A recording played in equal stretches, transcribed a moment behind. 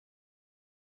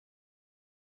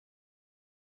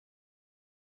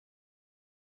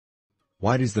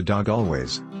Why does the dog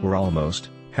always, or almost,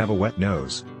 have a wet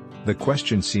nose? The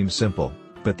question seems simple,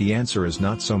 but the answer is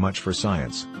not so much for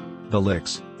science. The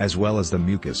licks, as well as the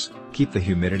mucus, keep the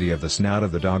humidity of the snout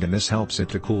of the dog, and this helps it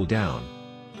to cool down.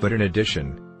 But in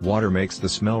addition, water makes the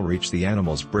smell reach the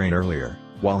animal's brain earlier,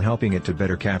 while helping it to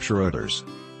better capture odors.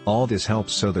 All this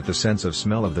helps so that the sense of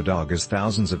smell of the dog is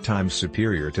thousands of times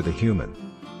superior to the human.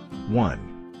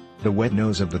 1. The wet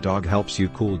nose of the dog helps you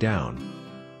cool down.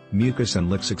 Mucus and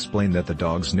licks explain that the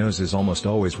dog's nose is almost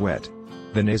always wet.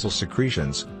 The nasal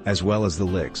secretions, as well as the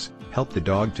licks, help the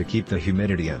dog to keep the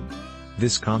humidity in.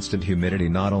 This constant humidity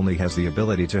not only has the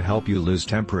ability to help you lose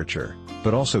temperature,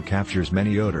 but also captures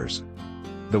many odors.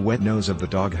 The wet nose of the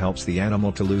dog helps the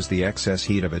animal to lose the excess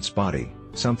heat of its body,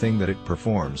 something that it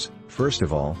performs, first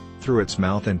of all, through its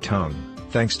mouth and tongue,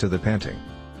 thanks to the panting.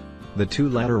 The two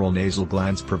lateral nasal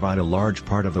glands provide a large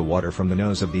part of the water from the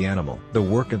nose of the animal. The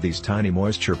work of these tiny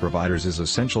moisture providers is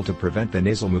essential to prevent the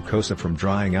nasal mucosa from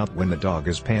drying out when the dog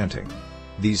is panting.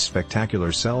 These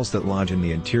spectacular cells that lodge in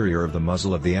the interior of the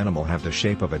muzzle of the animal have the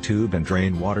shape of a tube and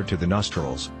drain water to the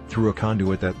nostrils, through a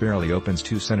conduit that barely opens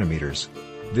 2 centimeters.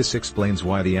 This explains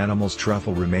why the animal's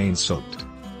truffle remains soaked.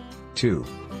 2.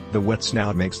 The wet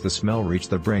snout makes the smell reach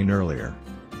the brain earlier.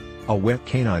 A wet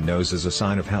canine nose is a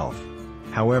sign of health.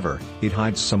 However, it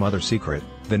hides some other secret.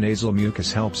 The nasal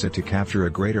mucus helps it to capture a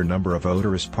greater number of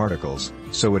odorous particles,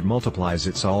 so it multiplies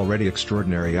its already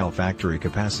extraordinary olfactory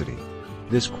capacity.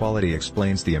 This quality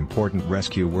explains the important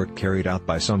rescue work carried out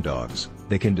by some dogs.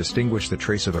 They can distinguish the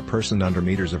trace of a person under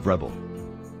meters of rubble.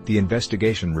 The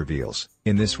investigation reveals,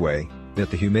 in this way,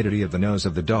 that the humidity of the nose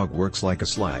of the dog works like a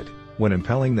slide, when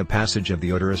impelling the passage of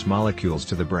the odorous molecules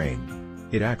to the brain.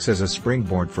 It acts as a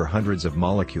springboard for hundreds of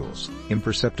molecules,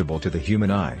 imperceptible to the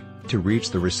human eye, to reach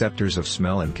the receptors of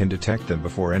smell and can detect them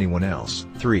before anyone else.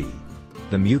 3.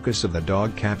 The mucus of the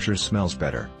dog captures smells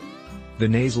better. The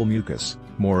nasal mucus,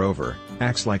 moreover,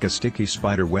 acts like a sticky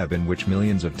spider web in which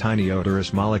millions of tiny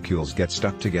odorous molecules get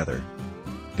stuck together.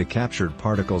 The captured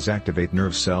particles activate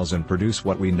nerve cells and produce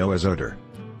what we know as odor.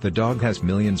 The dog has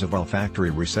millions of olfactory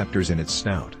receptors in its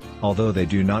snout, although they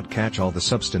do not catch all the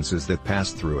substances that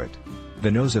pass through it. The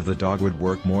nose of the dog would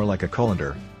work more like a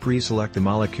colander, pre-select the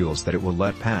molecules that it will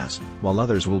let pass, while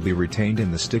others will be retained in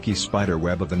the sticky spider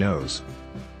web of the nose.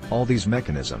 All these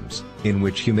mechanisms, in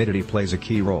which humidity plays a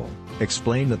key role,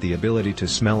 explain that the ability to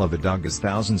smell of a dog is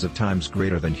thousands of times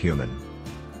greater than human.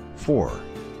 4.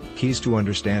 Keys to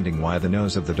understanding why the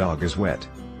nose of the dog is wet.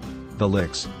 The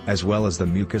licks, as well as the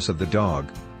mucus of the dog,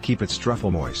 keep its truffle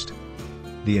moist.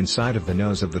 The inside of the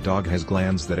nose of the dog has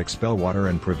glands that expel water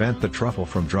and prevent the truffle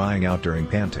from drying out during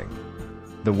panting.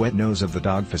 The wet nose of the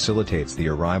dog facilitates the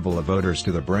arrival of odors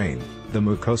to the brain. The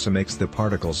mucosa makes the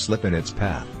particles slip in its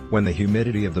path. When the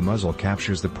humidity of the muzzle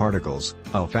captures the particles,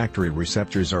 olfactory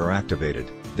receptors are activated.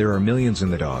 There are millions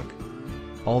in the dog.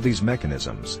 All these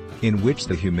mechanisms, in which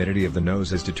the humidity of the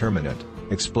nose is determinant,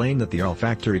 explain that the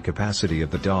olfactory capacity of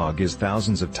the dog is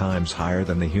thousands of times higher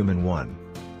than the human one.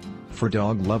 For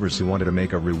dog lovers who wanted to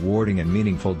make a rewarding and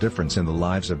meaningful difference in the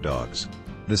lives of dogs,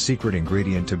 the secret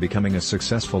ingredient to becoming a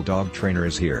successful dog trainer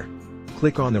is here.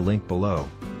 Click on the link below.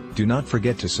 Do not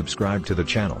forget to subscribe to the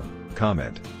channel,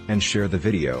 comment, and share the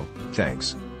video.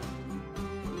 Thanks.